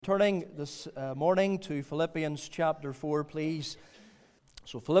Turning this morning to Philippians chapter 4, please.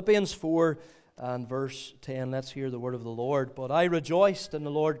 So Philippians 4 and verse 10, let's hear the word of the Lord. But I rejoiced in the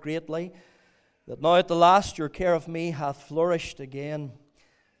Lord greatly, that now at the last your care of me hath flourished again,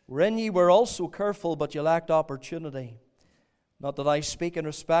 wherein ye were also careful, but ye lacked opportunity. Not that I speak in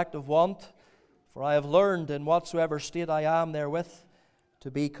respect of want, for I have learned in whatsoever state I am therewith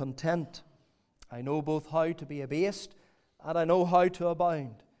to be content. I know both how to be abased, and I know how to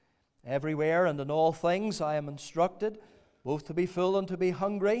abound. Everywhere and in all things I am instructed, both to be full and to be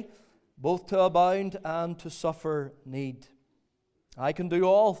hungry, both to abound and to suffer need. I can do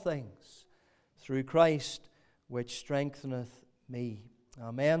all things through Christ, which strengtheneth me.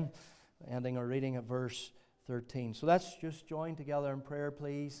 Amen. Ending our reading at verse 13. So let's just join together in prayer,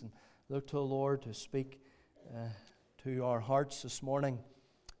 please, and look to the Lord to speak to our hearts this morning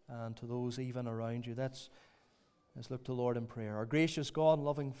and to those even around you. Let's look to the Lord in prayer. Our gracious God and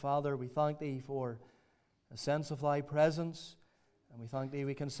loving Father, we thank Thee for a sense of Thy presence, and we thank Thee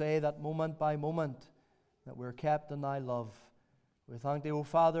we can say that moment by moment that we're kept in Thy love. We thank Thee, O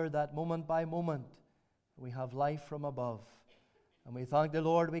Father, that moment by moment we have life from above. And we thank Thee,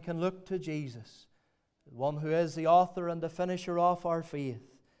 Lord, we can look to Jesus, the one who is the author and the finisher of our faith,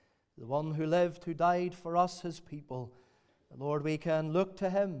 the one who lived, who died for us, His people. And Lord, we can look to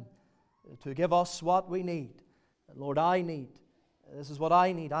Him to give us what we need. Lord, this is what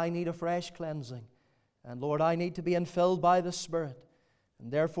I need. I need a fresh cleansing. And Lord, I need to be infilled by the Spirit.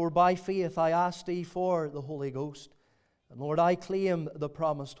 And therefore, by faith, I ask Thee for the Holy Ghost. And Lord, I claim the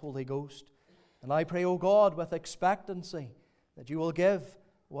promised Holy Ghost. And I pray, O God, with expectancy, that You will give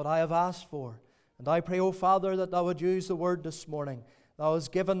what I have asked for. And I pray, O Father, that Thou would use the Word this morning. Thou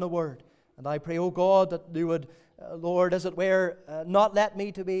hast given the Word. And I pray, O God, that You would, Lord, as it were, not let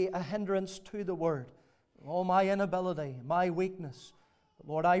me to be a hindrance to the Word. All my inability, my weakness.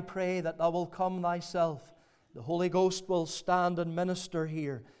 Lord, I pray that Thou will come Thyself. The Holy Ghost will stand and minister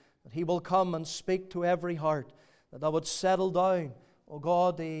here. That He will come and speak to every heart. That Thou would settle down, O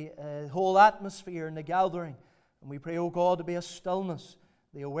God, the whole atmosphere in the gathering. And we pray, O God, to be a stillness,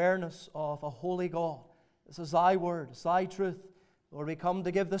 the awareness of a holy God. This is Thy word, it's Thy truth. Lord, we come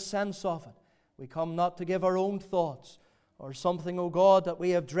to give the sense of it. We come not to give our own thoughts or something, O God, that we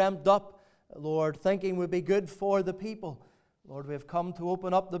have dreamt up, Lord, thinking would be good for the people. Lord, we have come to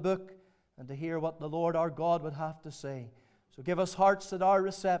open up the book and to hear what the Lord our God would have to say. So give us hearts that are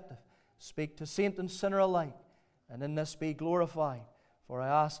receptive. Speak to saint and sinner alike, and in this be glorified. For I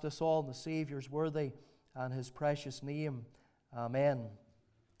ask this all in the Saviour's worthy and His precious name. Amen.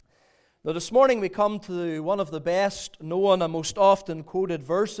 Now this morning we come to one of the best known and most often quoted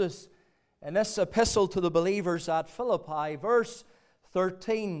verses in this epistle to the believers at Philippi, verse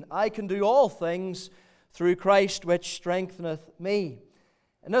 13, I can do all things through Christ which strengtheneth me.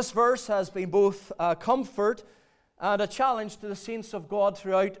 And this verse has been both a comfort and a challenge to the saints of God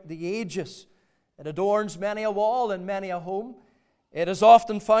throughout the ages. It adorns many a wall and many a home. It is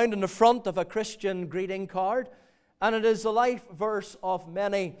often found in the front of a Christian greeting card, and it is the life verse of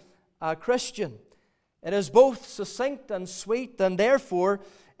many a Christian. It is both succinct and sweet, and therefore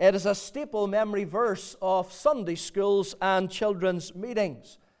it is a staple memory verse of Sunday schools and children's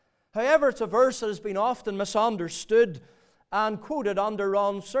meetings. However, it's a verse that has been often misunderstood and quoted under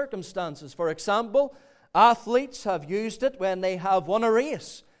wrong circumstances. For example, athletes have used it when they have won a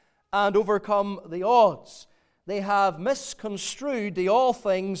race and overcome the odds. They have misconstrued the all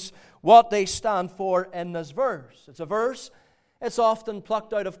things, what they stand for in this verse. It's a verse, it's often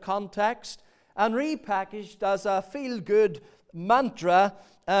plucked out of context and repackaged as a feel-good mantra,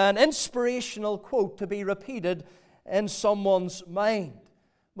 an inspirational quote to be repeated in someone's mind.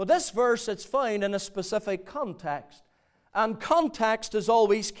 But this verse, it's found in a specific context. And context is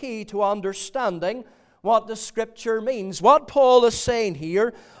always key to understanding what the Scripture means. What Paul is saying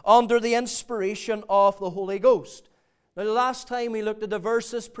here under the inspiration of the Holy Ghost. Now, the last time we looked at the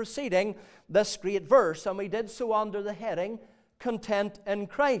verses preceding this great verse, and we did so under the heading, Content in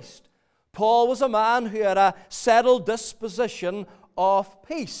Christ. Paul was a man who had a settled disposition of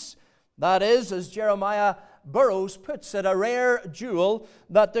peace. That is, as Jeremiah Burroughs puts it, a rare jewel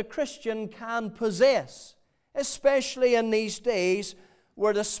that the Christian can possess, especially in these days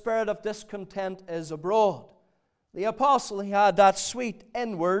where the spirit of discontent is abroad. The apostle, he had that sweet,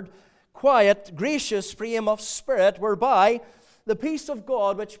 inward, quiet, gracious frame of spirit whereby the peace of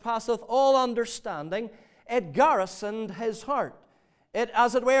God, which passeth all understanding, it garrisoned his heart. It,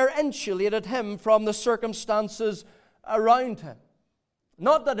 as it were, insulated him from the circumstances around him.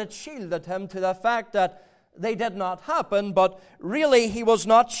 Not that it shielded him to the fact that they did not happen, but really he was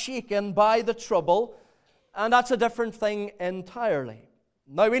not shaken by the trouble, and that's a different thing entirely.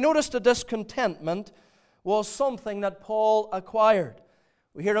 Now we notice that this contentment was something that Paul acquired.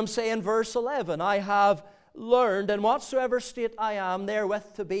 We hear him say in verse 11, I have learned in whatsoever state I am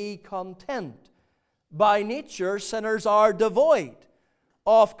therewith to be content. By nature, sinners are devoid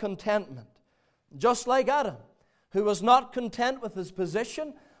of contentment. Just like Adam, who was not content with his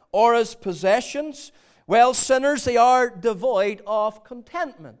position or his possessions, well, sinners, they are devoid of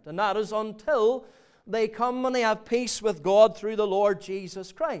contentment. And that is until they come and they have peace with God through the Lord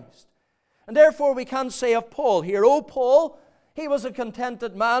Jesus Christ. And therefore we can say of Paul here, Paul, he was a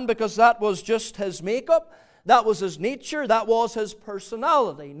contented man because that was just his makeup, that was his nature, that was his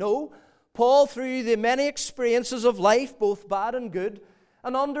personality. No, Paul, through the many experiences of life, both bad and good,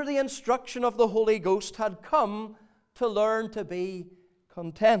 and under the instruction of the Holy Ghost, had come to learn to be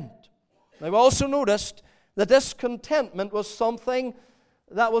content. I've also noticed that this contentment was something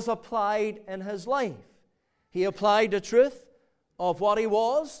that was applied in his life. He applied the truth of what he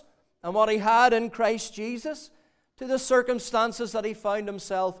was and what he had in Christ Jesus to the circumstances that he found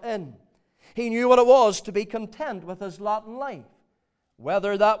himself in. He knew what it was to be content with his lot in life,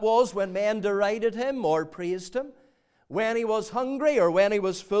 whether that was when men derided him or praised him, when he was hungry or when he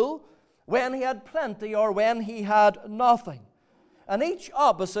was full, when he had plenty or when he had nothing. And each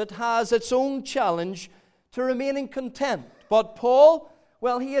opposite has its own challenge to remaining content. But Paul,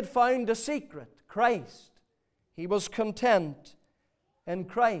 well, he had found a secret, Christ. He was content in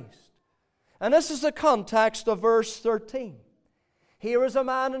Christ. And this is the context of verse 13. Here is a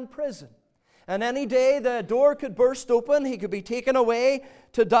man in prison. And any day the door could burst open, he could be taken away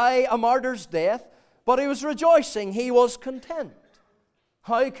to die a martyr's death. But he was rejoicing, he was content.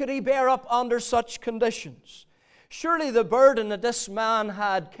 How could he bear up under such conditions? Surely the burden that this man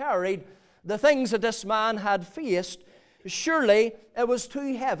had carried, the things that this man had faced, surely it was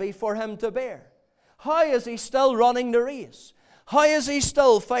too heavy for him to bear. How is he still running the race? How is he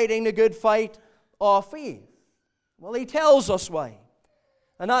still fighting the good fight of faith? Well, he tells us why.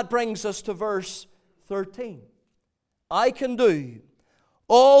 And that brings us to verse 13. I can do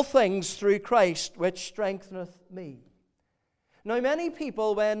all things through Christ which strengtheneth me. Now, many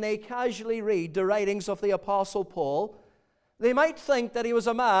people, when they casually read the writings of the Apostle Paul, they might think that he was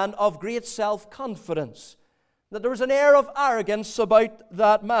a man of great self-confidence, that there was an air of arrogance about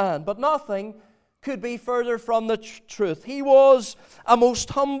that man. But nothing could be further from the truth. He was a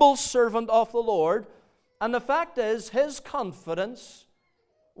most humble servant of the Lord, and the fact is, his confidence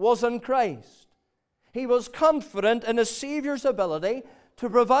was in Christ. He was confident in his Savior's ability to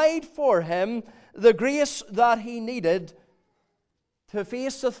provide for him the grace that he needed to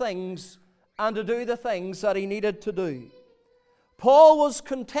face the things and to do the things that he needed to do. Paul was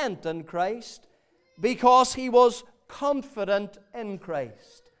content in Christ because he was confident in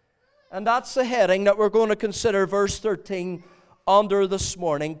Christ. And that's the heading that we're going to consider verse 13 under this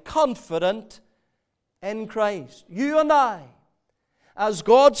morning. Confident in Christ. You and I, as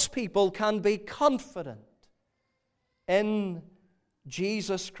God's people, can be confident in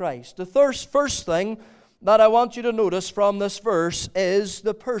Jesus Christ. The first thing that I want you to notice from this verse is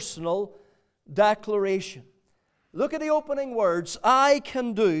the personal declaration. Look at the opening words, I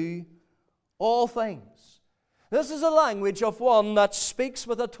can do all things. This is a language of one that speaks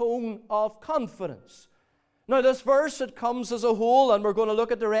with a tone of confidence. Now, this verse, it comes as a whole, and we're going to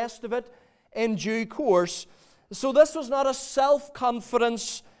look at the rest of it in due course. So this was not a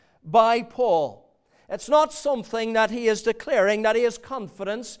self-confidence by Paul. It's not something that he is declaring that he has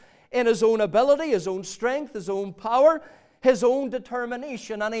confidence in his own ability, his own strength, his own power, his own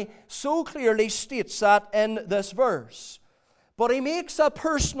determination. And he so clearly states that in this verse. But he makes a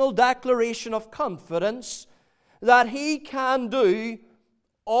personal declaration of confidence that he can do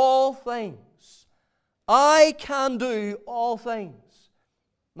all things. I can do all things.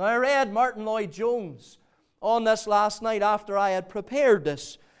 Now, I read Martin Lloyd-Jones on this last night after I had prepared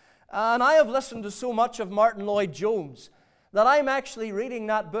this. And I have listened to so much of Martin Lloyd-Jones that I'm actually reading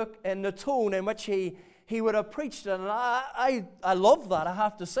that book in the tone in which he would have preached it. And I love that, I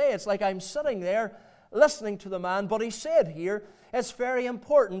have to say. It's like I'm sitting there listening to the man. But he said here, it's very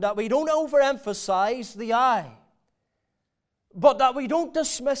important that we don't overemphasize the I, but that we don't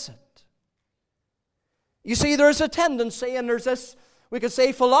dismiss it. You see, there's a tendency, and there's this, we could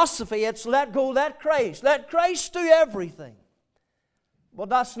say, philosophy. It's let go, let Christ. Let Christ do everything. But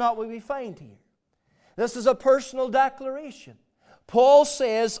that's not what we find here. This is a personal declaration. Paul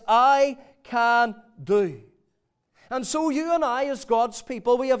says, I can do. And so you and I, as God's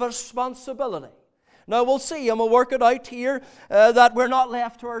people, we have a responsibility. Now we'll see, and we'll work it out here, that we're not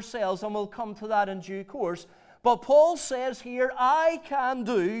left to ourselves, and we'll come to that in due course. But Paul says here, I can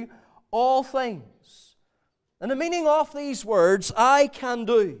do all things. And the meaning of these words, I can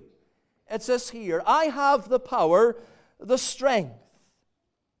do, it says here, I have the power, the strength.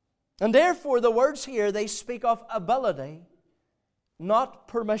 And therefore the words here, they speak of ability, not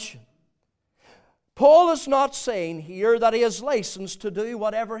permission. Paul is not saying here that he is licensed to do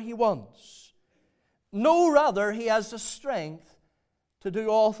whatever he wants. No, rather, he has the strength to do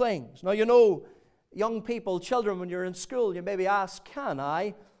all things. Now, you know, young people, children, when you're in school, you maybe ask, can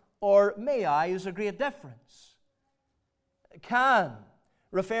I or may I? Is a great difference. Can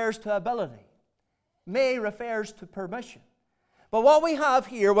refers to ability. May refers to permission. But what we have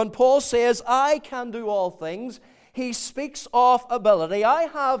here, when Paul says, I can do all things, he speaks of ability. I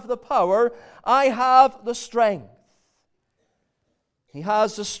have the power. I have the strength. He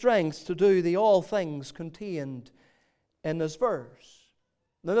has the strength to do the all things contained in this verse.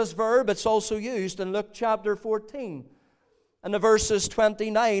 Now this verb, it's also used in Luke chapter 14, in the verses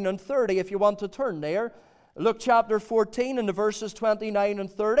 29 and 30, if you want to turn there. Luke chapter 14 in the verses 29 and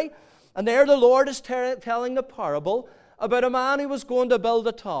 30. And there the Lord is telling the parable about a man who was going to build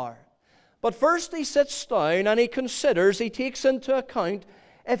a tower. But first he sits down and he considers, he takes into account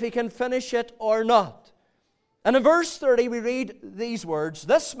if he can finish it or not. And in verse 30 we read these words,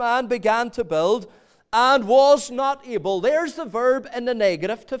 this man began to build and was not able. There's the verb in the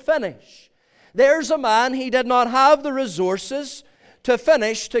negative, to finish. There's a man, he did not have the resources to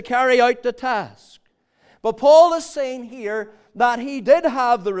finish, to carry out the task. But Paul is saying here that he did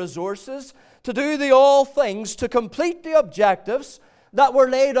have the resources to do the all things, to complete the objectives that were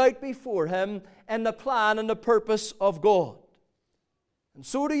laid out before him in the plan and the purpose of God. And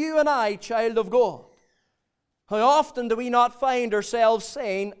so do you and I, child of God. How often do we not find ourselves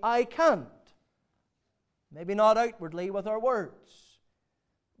saying, I can't? Maybe not outwardly with our words,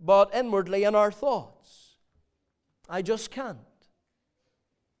 but inwardly in our thoughts. I just can't.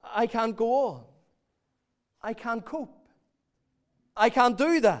 I can't go on. I can't cope. I can't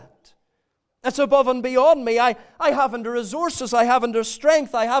do that. It's above and beyond me. I haven't the resources. I haven't the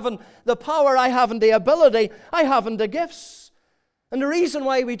strength. I haven't the power. I haven't the ability. I haven't the gifts. And the reason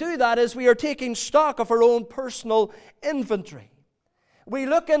why we do that is we are taking stock of our own personal inventory. We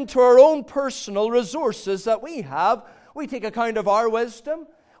look into our own personal resources that we have. We take account of our wisdom.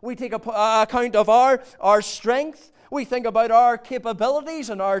 We take account of our strength. We think about our capabilities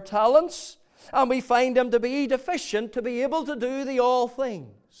and our talents. And we find them to be deficient to be able to do the all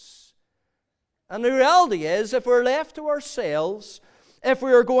things. And the reality is, if we're left to ourselves, if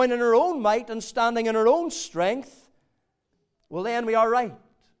we are going in our own might and standing in our own strength, well then we are right.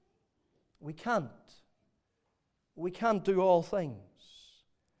 We can't. We can't do all things.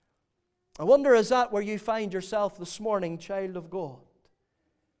 I wonder, is that where you find yourself this morning, child of God?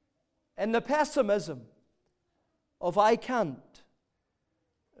 In the pessimism of I can't,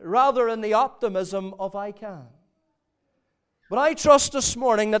 rather in the optimism of I can. But I trust this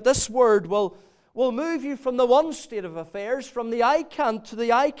morning that this word will move you from the one state of affairs, from the I can't to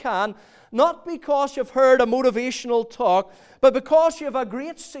the I can, not because you've heard a motivational talk, but because you have a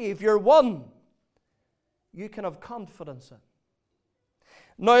great Savior, one you can have confidence in.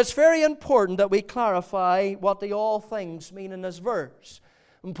 Now, it's very important that we clarify what the all things mean in this verse.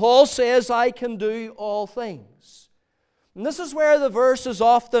 And Paul says, I can do all things. And this is where the verse is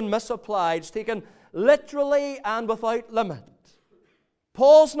often misapplied. It's taken literally and without limit.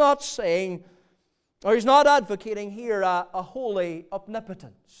 Paul's not saying, or he's not advocating here a holy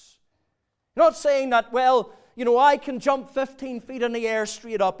omnipotence. He's not saying that, well, you know, I can jump 15 feet in the air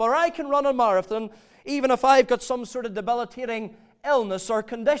straight up, or I can run a marathon even if I've got some sort of debilitating illness or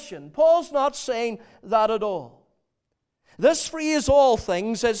condition. Paul's not saying that at all. This phrase, all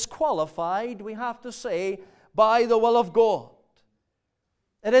things, is qualified, we have to say, by the will of God.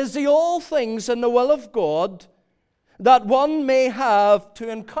 It is the all things in the will of God that one may have to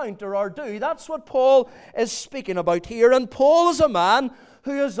encounter or do. That's what Paul is speaking about here. And Paul is a man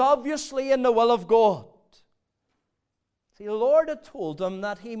who is obviously in the will of God. See, the Lord had told him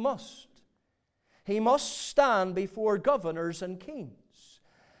that he must stand before governors and kings.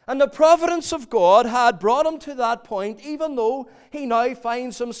 And the providence of God had brought him to that point, even though he now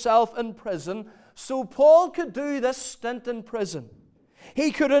finds himself in prison. So Paul could do this stint in prison.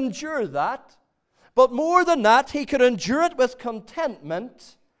 He could endure that. But more than that, he could endure it with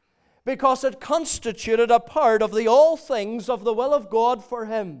contentment, because it constituted a part of the all things of the will of God for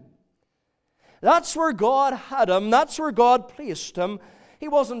him. That's where God had him. That's where God placed him. He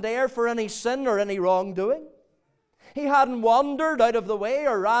wasn't there for any sin or any wrongdoing. He hadn't wandered out of the way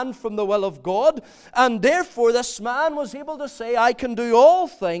or ran from the will of God. And therefore this man was able to say, I can do all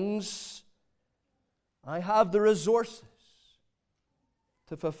things. I have the resources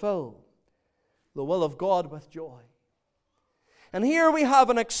to fulfill the will of God with joy. And here we have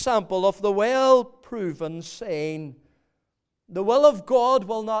an example of the well-proven saying, the will of God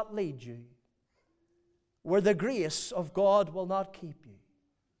will not lead you where the grace of God will not keep you.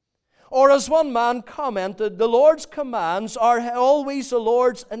 Or as one man commented, the Lord's commands are always the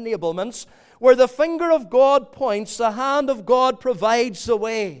Lord's enablements. Where the finger of God points, the hand of God provides the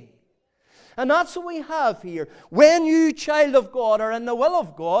way. And that's what we have here. When you, child of God, are in the will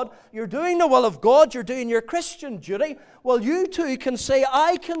of God, you're doing the will of God, you're doing your Christian duty, well, you too can say,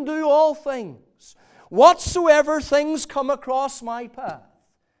 I can do all things, whatsoever things come across my path.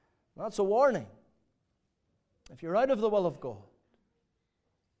 That's a warning. If you're out of the will of God,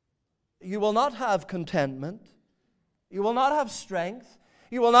 you will not have contentment, you will not have strength,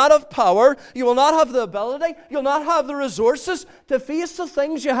 you will not have power, you will not have the ability, you'll not have the resources to face the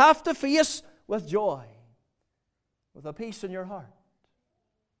things you have to face with joy, with a peace in your heart.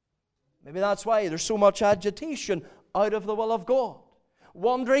 Maybe that's why there's so much agitation out of the will of God.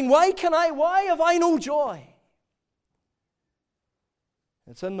 Wondering, why have I no joy?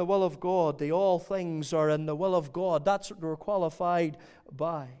 It's in the will of God. The all things are in the will of God. That's what we're qualified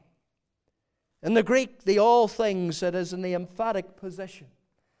by. In the Greek, the all things, it is in the emphatic position.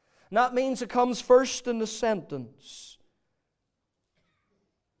 And that means it comes first in the sentence.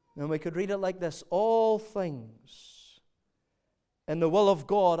 And we could read it like this: all things in the will of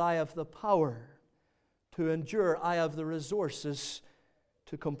God, I have the power to endure, I have the resources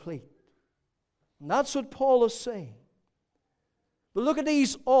to complete. And that's what Paul is saying. But look at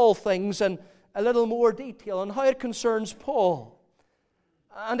these all things in a little more detail and how it concerns Paul.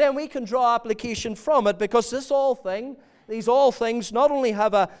 And then we can draw application from it, because these all things not only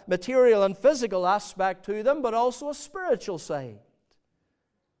have a material and physical aspect to them, but also a spiritual side.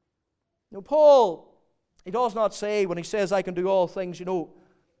 Now, Paul, he does not say, when he says I can do all things,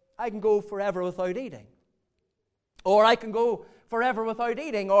 I can go forever without eating. Or I can go forever without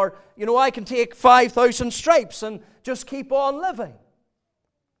eating. Or, I can take 5,000 stripes and just keep on living.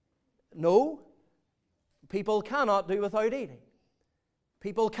 No, people cannot do without eating.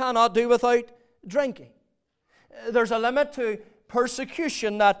 People cannot do without drinking. There's a limit to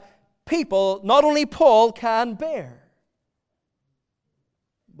persecution that people, not only Paul, can bear.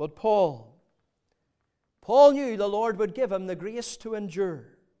 But Paul knew the Lord would give him the grace to endure,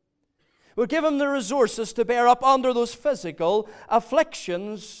 would give him the resources to bear up under those physical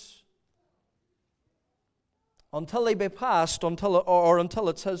afflictions until they be past, until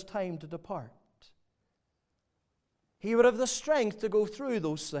it's his time to depart. He would have the strength to go through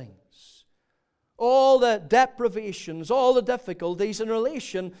those things. All the deprivations, all the difficulties in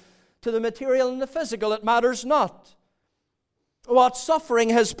relation to the material and the physical, it matters not. What suffering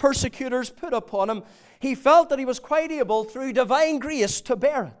his persecutors put upon him, he felt that he was quite able, through divine grace, to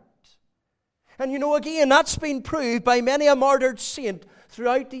bear it. And again, that's been proved by many a martyred saint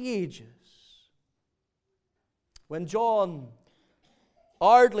throughout the ages. When John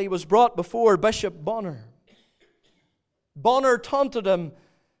Ardley was brought before Bishop Bonner, Bonner taunted him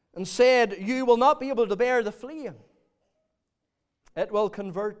and said, you will not be able to bear the flame. It will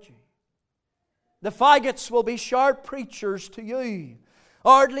convert you. The faggots will be sharp preachers to you.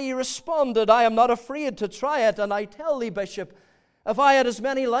 Ardley responded, I am not afraid to try it, and I tell thee, Bishop, if I had as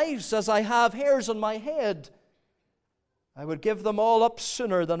many lives as I have hairs on my head, I would give them all up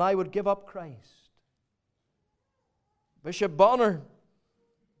sooner than I would give up Christ. Bishop Bonner,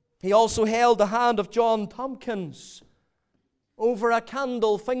 he also held the hand of John Tompkins over a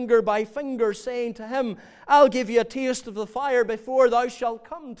candle, finger by finger, saying to him, I'll give you a taste of the fire before thou shalt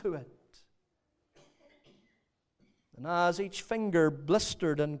come to it. And as each finger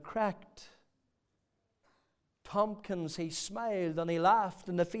blistered and cracked, Tompkins, he smiled and he laughed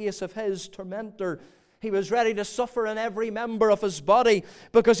in the face of his tormentor. He was ready to suffer in every member of his body,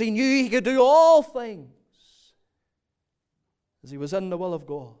 because he knew he could do all things as he was in the will of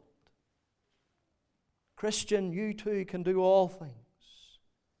God. Christian, you too can do all things.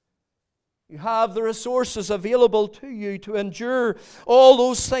 You have the resources available to you to endure all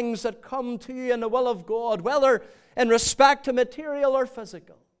those things that come to you in the will of God, whether in respect to material or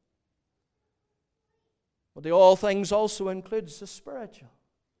physical. But the all things also includes the spiritual.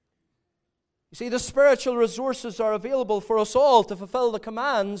 You see, the spiritual resources are available for us all to fulfill the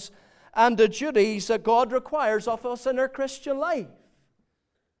commands and the duties that God requires of us in our Christian life.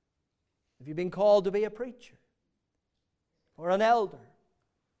 Have you been called to be a preacher, or an elder,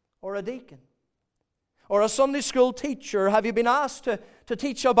 or a deacon, or a Sunday school teacher? Have you been asked to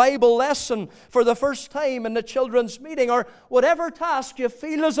teach a Bible lesson for the first time in the children's meeting, or whatever task you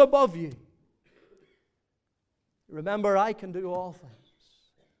feel is above you? Remember, I can do all things.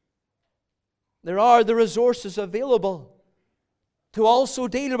 There are the resources available to also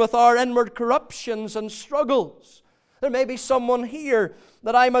deal with our inward corruptions and struggles. There may be someone here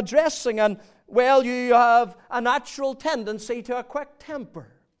that I'm addressing, and, well, you have a natural tendency to a quick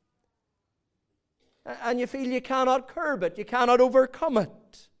temper. And you feel you cannot curb it, you cannot overcome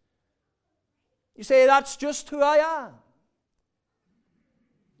it. You say, that's just who I am.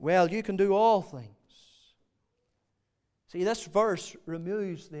 Well, you can do all things. See, this verse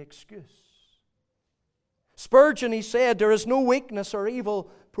removes the excuse. Spurgeon, he said, there is no weakness or evil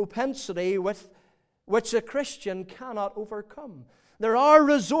propensity with which a Christian cannot overcome. There are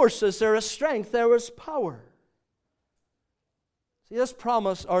resources, there is strength, there is power. See, this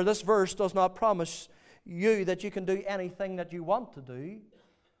promise, or this verse does not promise you that you can do anything that you want to do,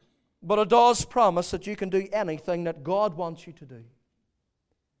 but it does promise that you can do anything that God wants you to do.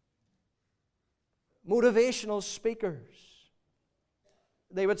 Motivational speakers,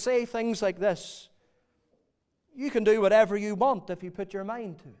 they would say things like this: you can do whatever you want if you put your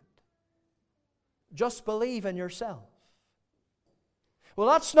mind to it. Just believe in yourself. Well,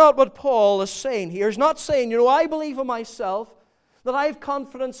 that's not what Paul is saying here. He's not saying, I believe in myself, that I have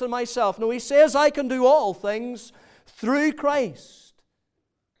confidence in myself. No, he says I can do all things through Christ.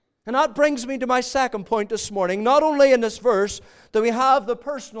 And that brings me to my second point this morning. Not only in this verse do we have the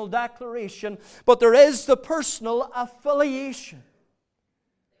personal declaration, but there is the personal affiliation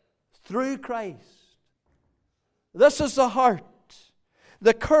through Christ. This is the heart,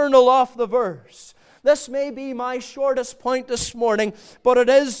 the kernel of the verse. This may be my shortest point this morning, but it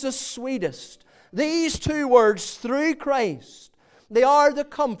is the sweetest. These two words, through Christ, they are the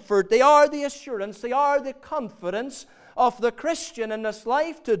comfort, they are the assurance, they are the confidence of the Christian in this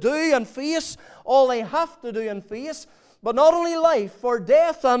life to do and face all they have to do and face, but not only life, for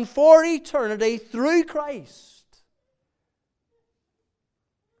death and for eternity through Christ.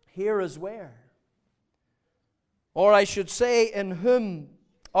 Here is where, or I should say, in whom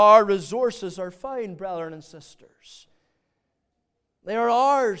our resources are found, brethren and sisters. They are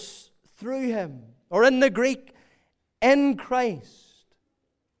ours through Him, or in the Greek, in Christ.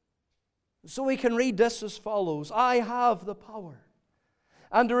 So we can read this as follows: I have the power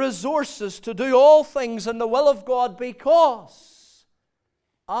and the resources to do all things in the will of God because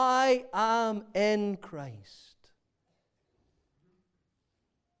I am in Christ.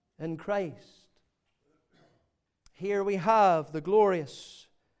 In Christ. Here we have the glorious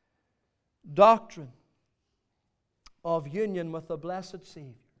doctrine of union with the blessed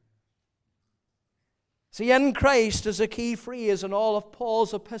Savior. See, in Christ is a key phrase in all of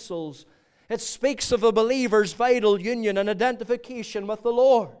Paul's epistles. It speaks of a believer's vital union and identification with the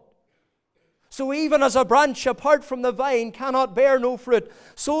Lord. So even as a branch apart from the vine cannot bear no fruit,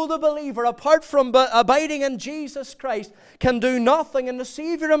 so the believer, apart from abiding in Jesus Christ, can do nothing. And the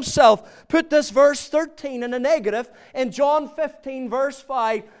Savior Himself put this verse 13 in a negative in John 15 verse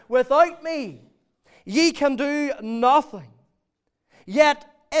 5. Without me, ye can do nothing. Yet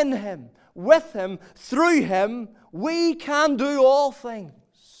in Him, with Him, through Him, we can do all things.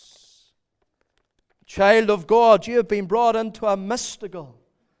 Child of God, you have been brought into a mystical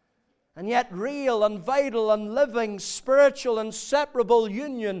and yet real and vital and living, spiritual, inseparable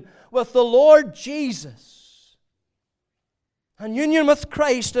union with the Lord Jesus. And union with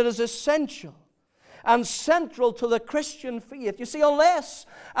Christ, it is essential and central to the Christian faith. You see, unless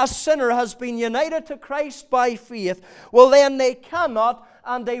a sinner has been united to Christ by faith, well then they cannot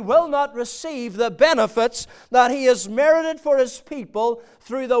and they will not receive the benefits that He has merited for His people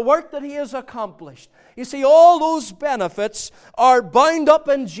through the work that He has accomplished. You see, all those benefits are bound up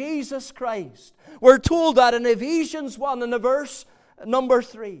in Jesus Christ. We're told that in Ephesians 1 in the verse number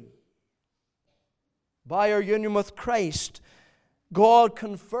 3. By our union with Christ, God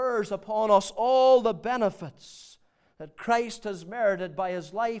confers upon us all the benefits that Christ has merited by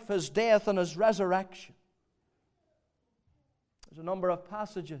His life, His death, and His resurrection. There's a number of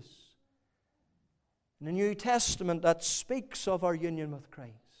passages in the New Testament that speaks of our union with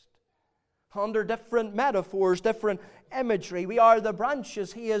Christ. Under different metaphors, different imagery. We are the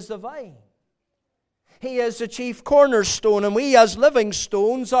branches, He is the vine. He is the chief cornerstone, and we as living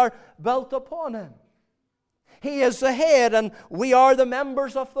stones are built upon Him. He is the head, and we are the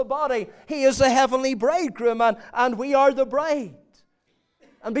members of the body. He is the heavenly bridegroom, and we are the bride.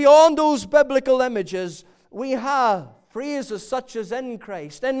 And beyond those biblical images, we have phrases such as in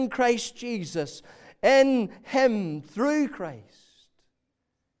Christ Jesus, in Him, through Christ.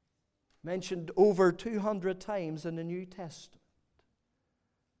 Mentioned over 200 times in the New Testament.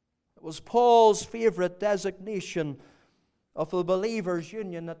 It was Paul's favorite designation of the believer's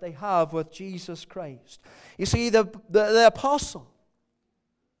union that they have with Jesus Christ. You see, the apostle,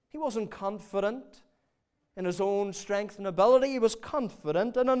 He wasn't confident in his own strength and ability. He was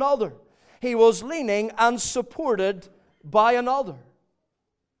confident in another. He was leaning and supported by another.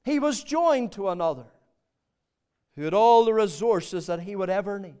 He was joined to another who had all the resources that he would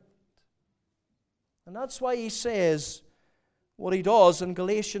ever need. And that's why he says what he does in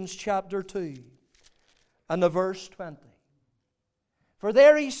Galatians chapter 2 and the verse 20. For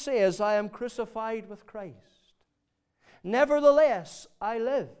there he says, I am crucified with Christ. Nevertheless I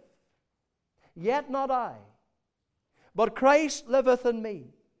live, yet not I, but Christ liveth in me.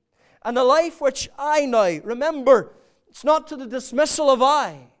 And the life which I now, remember, it's not to the dismissal of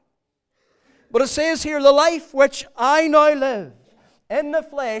I, but it says here, the life which I now live in the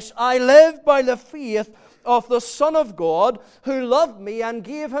flesh, I live by the faith of the Son of God, who loved me and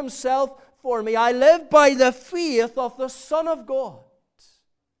gave himself for me. I live by the faith of the Son of God.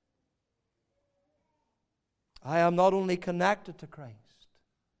 I am not only connected to Christ,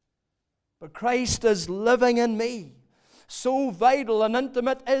 but Christ is living in me. So vital and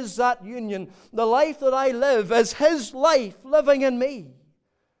intimate is that union. The life that I live is His life living in me.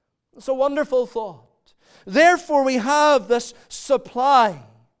 It's a wonderful thought. Therefore we have this supply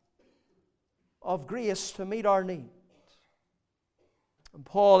of grace to meet our need. And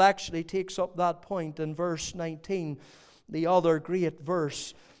Paul actually takes up that point in verse 19, the other great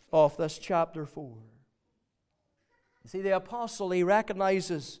verse of this chapter 4. You see, the apostle, he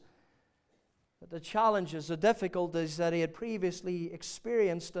recognizes that the challenges, the difficulties that he had previously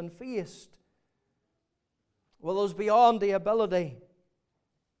experienced and faced, well, it was beyond the ability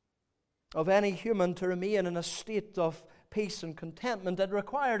of any human to remain in a state of peace and contentment. It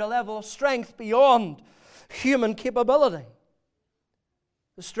required a level of strength beyond human capability.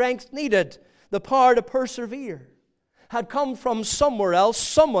 The strength needed, the power to persevere, had come from somewhere else,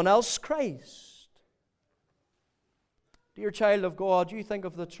 someone else, Christ. Dear child of God, you think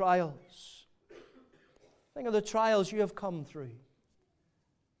of the trials. Think of the trials you have come through,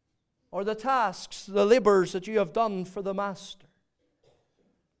 or the tasks, the labors that you have done for the Master.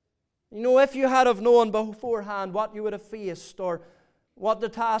 You know, if you had have known beforehand what you would have faced or what the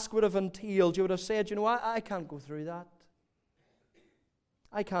task would have entailed, you would have said, you know, I can't go through that.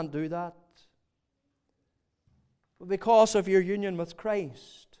 I can't do that. But because of your union with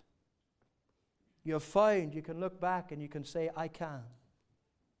Christ, you have found you can look back and you can say, I can.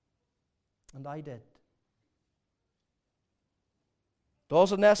 And I did.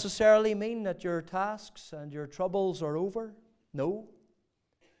 Doesn't necessarily mean that your tasks and your troubles are over. No.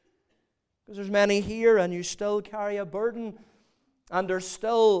 Because there's many here and you still carry a burden and there's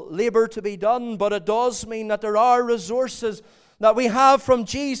still labor to be done, but it does mean that there are resources that we have from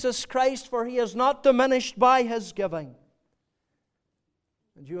Jesus Christ, for He is not diminished by His giving.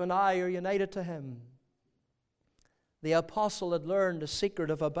 And you and I are united to Him. The apostle had learned the secret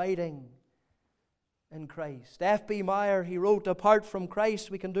of abiding in Christ. F.B. Meyer, he wrote, apart from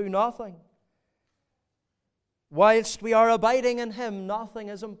Christ we can do nothing. Whilst we are abiding in Him, nothing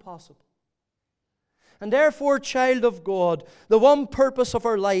is impossible. And therefore, child of God, the one purpose of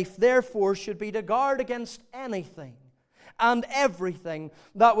our life, therefore, should be to guard against anything and everything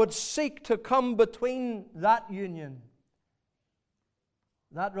that would seek to come between that union,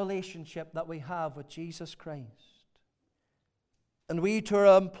 that relationship that we have with Jesus Christ. And we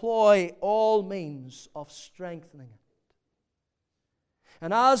to employ all means of strengthening it.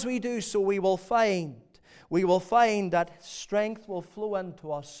 And as we do so, we will find that strength will flow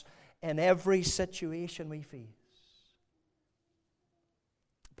into us in every situation we face.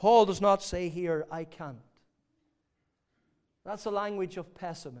 Paul does not say here, I can't. That's a language of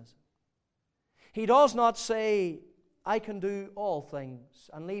pessimism. He does not say, I can do all things,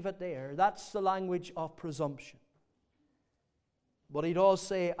 and leave it there. That's the language of presumption. But he does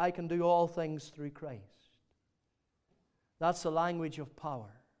say, I can do all things through Christ. That's the language of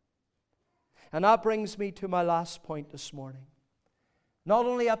power. And that brings me to my last point this morning. Not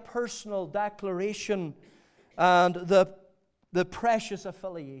only a personal declaration and the precious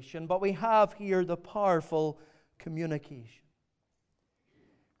affiliation, but we have here the powerful communication.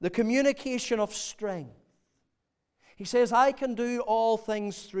 The communication of strength. He says, I can do all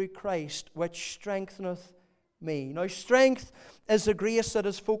things through Christ, which strengtheneth me. Now, strength is the grace that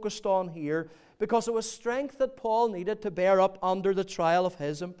is focused on here, because it was strength that Paul needed to bear up under the trial of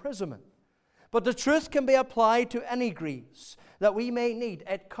his imprisonment. But the truth can be applied to any grace that we may need.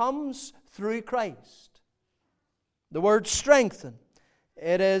 It comes through Christ. The word strengthen,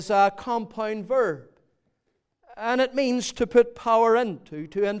 it is a compound verb. And it means to put power into,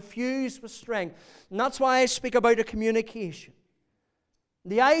 to infuse with strength. And that's why I speak about a communication.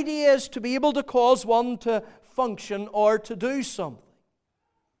 The idea is to be able to cause one to function or to do something.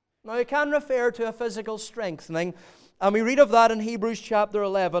 Now, it can refer to a physical strengthening, and we read of that in Hebrews chapter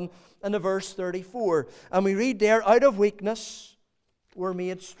 11 and the verse 34. And we read there, out of weakness we're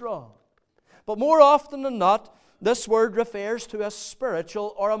made strong. But more often than not, this word refers to a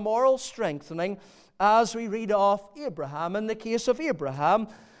spiritual or a moral strengthening, as we read of Abraham, in the case of Abraham,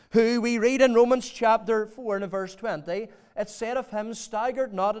 who we read in Romans chapter 4 and verse 20, it said of him,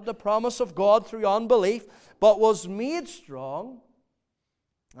 staggered not at the promise of God through unbelief, but was made strong.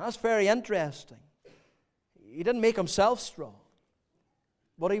 That's very interesting. He didn't make himself strong,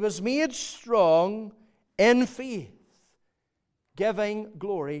 but he was made strong in faith, giving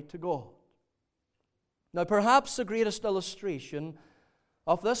glory to God. Now, perhaps the greatest illustration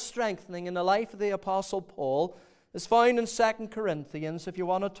of this strengthening in the life of the Apostle Paul is found in 2 Corinthians, if you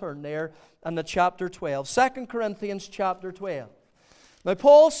want to turn there, in the chapter 12. 2 Corinthians chapter 12. Now,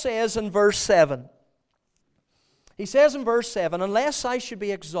 Paul says in verse 7, he says in verse 7, unless I should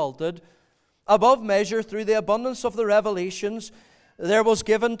be exalted above measure through the abundance of the revelations, there was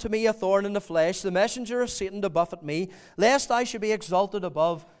given to me a thorn in the flesh, the messenger of Satan to buffet me, lest I should be exalted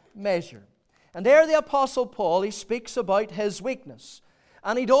above measure. And there the Apostle Paul, he speaks about his weakness.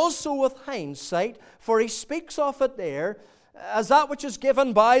 And he does so with hindsight, for he speaks of it there as that which is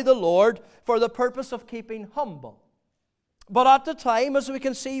given by the Lord for the purpose of keeping humble. But at the time, as we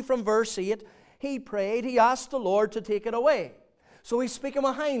can see from verse 8, he prayed, he asked the Lord to take it away. So he's speaking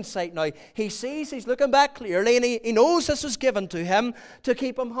with hindsight now. He sees, he's looking back clearly, and he knows this was given to him to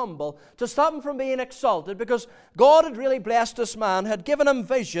keep him humble, to stop him from being exalted, because God had really blessed this man, had given him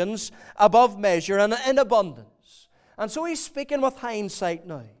visions above measure and in abundance. And so he's speaking with hindsight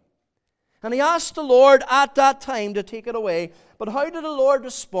now. And he asked the Lord at that time to take it away. But how did the Lord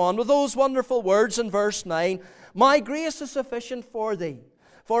respond? With those wonderful words in verse 9, my grace is sufficient for thee,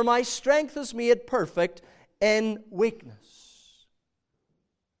 for my strength is made perfect in weakness.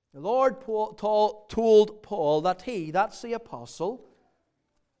 The Lord told Paul that he, that's the apostle,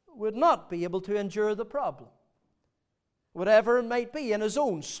 would not be able to endure the problem, whatever it might be, in his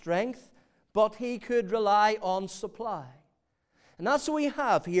own strength, but he could rely on supply. And that's what we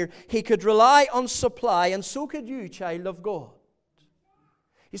have here. He could rely on supply, and so could you, child of God.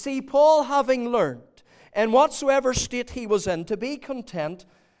 You see, Paul, having learned in whatsoever state he was in to be content,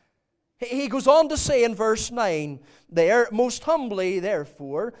 he goes on to say in verse 9 there, most humbly,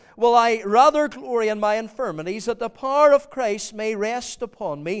 therefore, will I rather glory in my infirmities, that the power of Christ may rest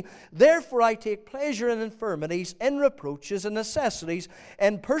upon me. Therefore I take pleasure in infirmities, in reproaches, in necessities,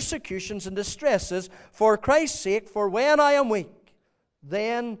 in persecutions and distresses, for Christ's sake. For when I am weak,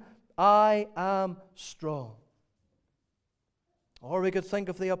 then I am strong. Or we could think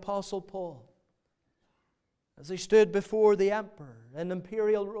of the Apostle Paul, as he stood before the emperor in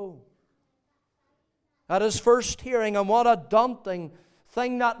imperial Rome. At his first hearing, and what a daunting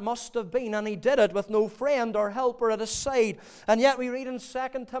thing that must have been. And he did it with no friend or helper at his side. And yet we read in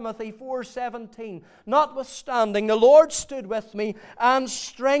 2 Timothy 4:17, notwithstanding, the Lord stood with me and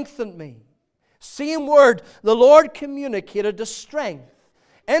strengthened me. Same word, the Lord communicated the strength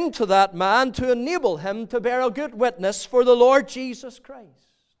into that man to enable him to bear a good witness for the Lord Jesus Christ.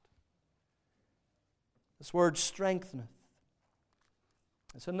 This word strengtheneth.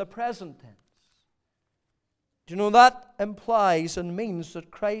 It's in the present tense. Do you know that implies and means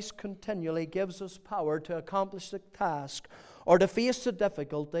that Christ continually gives us power to accomplish the task or to face the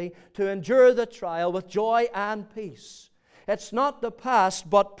difficulty, to endure the trial with joy and peace. It's not the past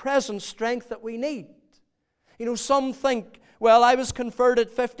but present strength that we need. You know, some think, well, I was converted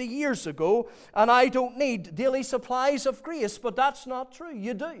 50 years ago and I don't need daily supplies of grace, but that's not true.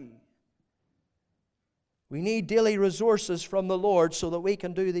 You do. We need daily resources from the Lord so that we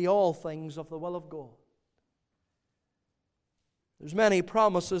can do the all things of the will of God. There's many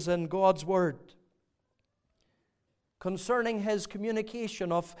promises in God's Word concerning His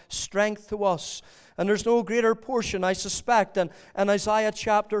communication of strength to us. And there's no greater portion, I suspect, in Isaiah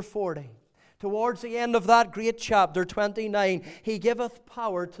chapter 40. Towards the end of that great chapter, 29, He giveth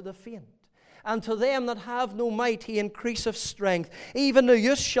power to the faint. And to them that have no might He increaseth strength. Even the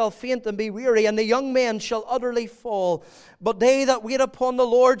youth shall faint and be weary, and the young men shall utterly fall. But they that wait upon the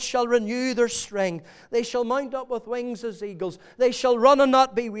Lord shall renew their strength. They shall mount up with wings as eagles. They shall run and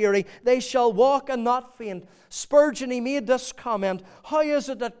not be weary. They shall walk and not faint. Spurgeon, he made this comment, how is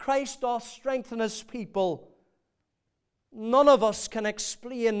it that Christ doth strengthen His people? None of us can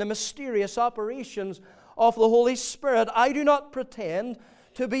explain the mysterious operations of the Holy Spirit. I do not pretend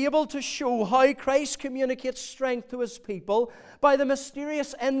to be able to show how Christ communicates strength to His people by the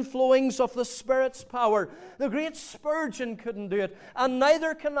mysterious inflowings of the Spirit's power. The great Spurgeon couldn't do it, and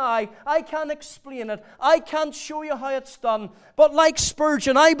neither can I. I can't explain it. I can't show you how it's done. But like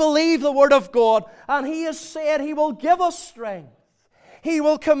Spurgeon, I believe the Word of God, and he has said He will give us strength. He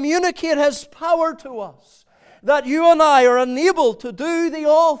will communicate His power to us, that you and I are enabled to do the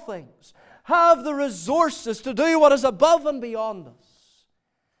all things, have the resources to do what is above and beyond us,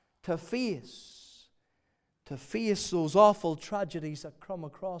 to face those awful tragedies that come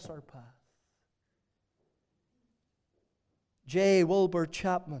across our path. J. Wilbur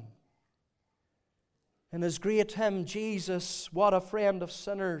Chapman, in his great hymn, Jesus, what a friend of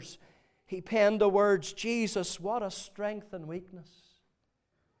sinners, he penned the words, Jesus, what a strength and weakness.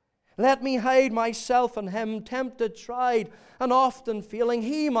 Let me hide myself in Him, tempted, tried, and often feeling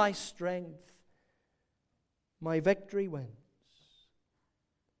He my strength. My victory wins.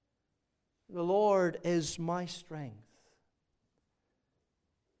 The Lord is my strength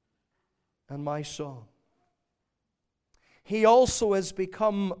and my song. He also has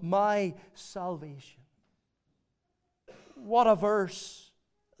become my salvation. What a verse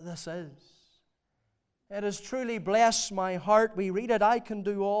this is. It has truly blessed my heart. We read it, I can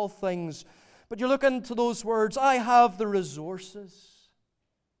do all things. But you look into those words, I have the resources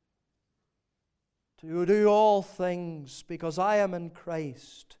to do all things because I am in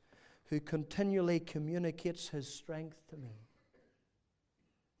Christ, who continually communicates His strength to me.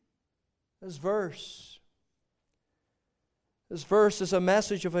 This verse is a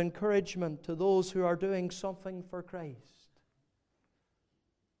message of encouragement to those who are doing something for Christ,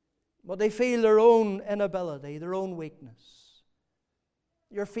 but they feel their own inability, their own weakness.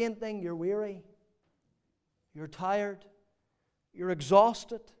 You're fainting, you're weary, you're tired, you're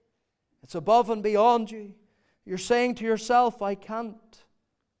exhausted. It's above and beyond you. You're saying to yourself, I can't.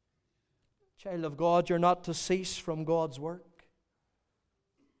 Child of God, you're not to cease from God's work.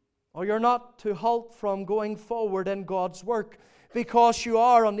 Or you're not to halt from going forward in God's work because you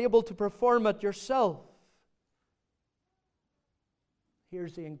are unable to perform it yourself.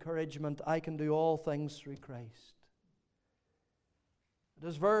 Here's the encouragement, I can do all things through Christ.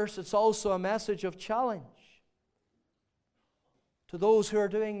 This verse, it's also a message of challenge to those who are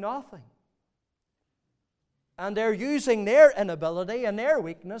doing nothing. And they're using their inability and their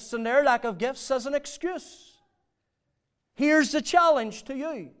weakness and their lack of gifts as an excuse. Here's the challenge to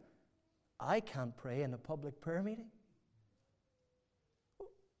you. I can't pray in a public prayer meeting.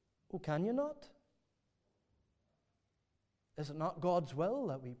 Oh, can you not? Is it not God's will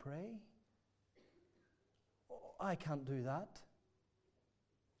that we pray? Oh, I can't do that.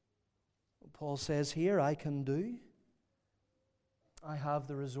 Paul says here, I can do. I have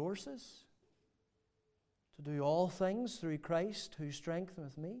the resources to do all things through Christ who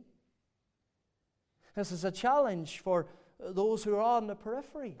strengtheneth me. This is a challenge for those who are on the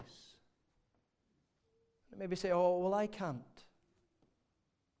peripheries. Maybe say, oh, well, I can't.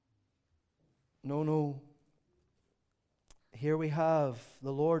 No. Here we have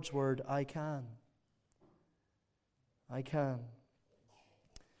the Lord's word, I can. I can.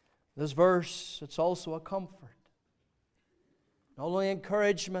 This verse, it's also a comfort. Not only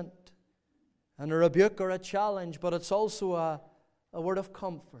encouragement and a rebuke or a challenge, but it's also a word of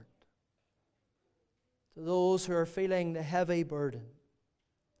comfort to those who are feeling the heavy burden.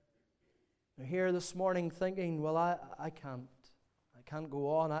 They're here this morning thinking, well, I can't go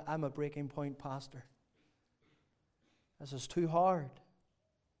on. I'm a breaking point pastor. This is too hard.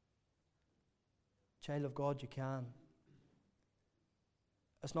 Child of God, you can.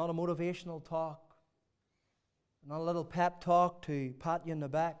 It's not a motivational talk, not a little pep talk to pat you in the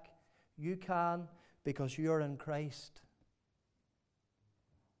back. You can because you are in Christ.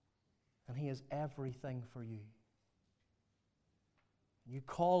 And He has everything for you. You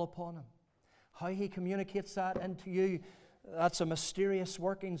call upon Him. How He communicates that into you, that's a mysterious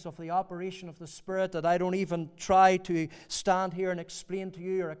workings of the operation of the Spirit that I don't even try to stand here and explain to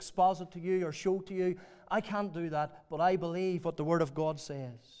you or exposit to you or show to you. I can't do that, but I believe what the Word of God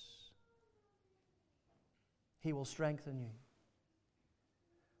says. He will strengthen you.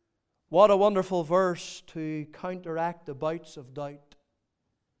 What a wonderful verse to counteract the bouts of doubt,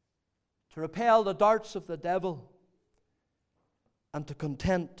 to repel the darts of the devil, and to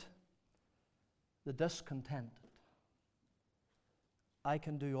content the discontented. I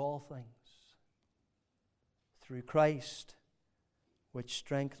can do all things through Christ which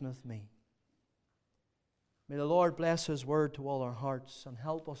strengtheneth me. May the Lord bless His word to all our hearts and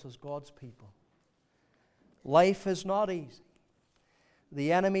help us as God's people. Life is not easy.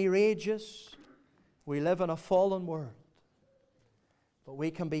 The enemy rages. We live in a fallen world. But we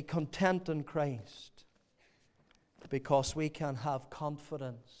can be content in Christ because we can have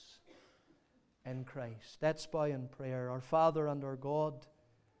confidence in Christ. Let's bow in prayer. Our Father and our God,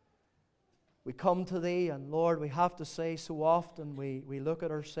 we come to Thee, and Lord, we have to say so often we look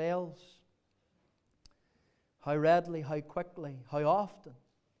at ourselves, how readily, how quickly, how often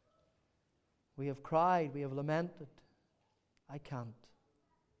we have cried, we have lamented, I can't.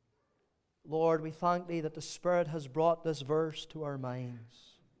 Lord, we thank Thee that the Spirit has brought this verse to our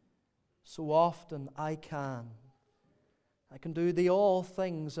minds. So often I can do Thee all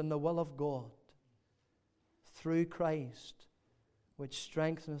things in the will of God through Christ, which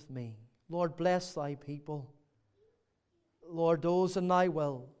strengtheneth me. Lord, bless Thy people. Lord, those in Thy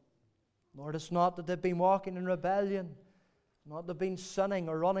will. Lord, it's not that they've been walking in rebellion, not that they've been sinning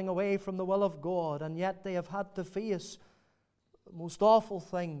or running away from the will of God, and yet they have had to face the most awful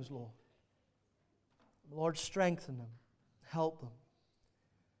things, Lord. Lord, strengthen them, help them.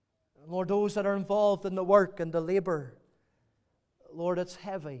 Lord, those that are involved in the work and the labor, Lord, it's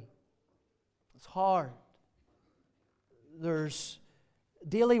heavy, it's hard. There's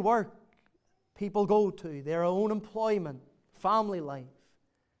daily work people go to, their own employment, family life,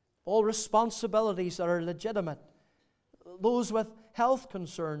 all responsibilities that are legitimate, those with health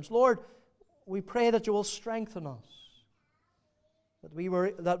concerns. Lord, we pray that You will strengthen us, that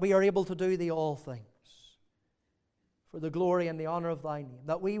we are able to do Thee all things for the glory and the honor of Thy name,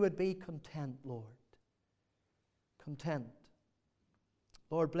 that we would be content, Lord. Content.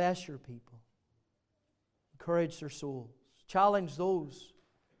 Lord, bless Your people. Encourage their souls. Challenge those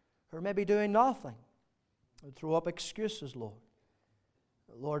who are maybe doing nothing, or throw up excuses, Lord.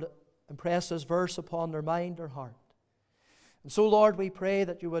 Lord, impress this verse upon their mind or heart. And so, Lord, we pray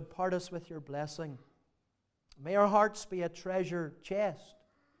that You would part us with Your blessing. May our hearts be a treasure chest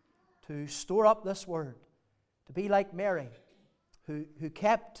to store up this word, to be like Mary, who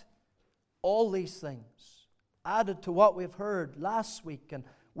kept all these things, added to what we've heard last week and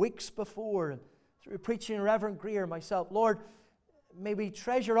weeks before, and through preaching Reverend Greer, myself. Lord, may we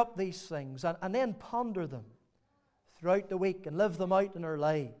treasure up these things and then ponder them throughout the week and live them out in our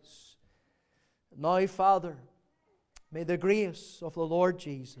lives. Now, Father, may the grace of the Lord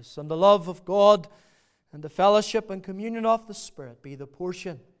Jesus and the love of God and the fellowship and communion of the Spirit be the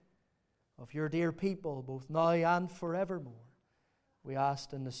portion of Your dear people, both now and forevermore. We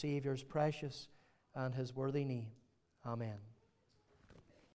ask in the Saviour's precious and His worthy name. Amen.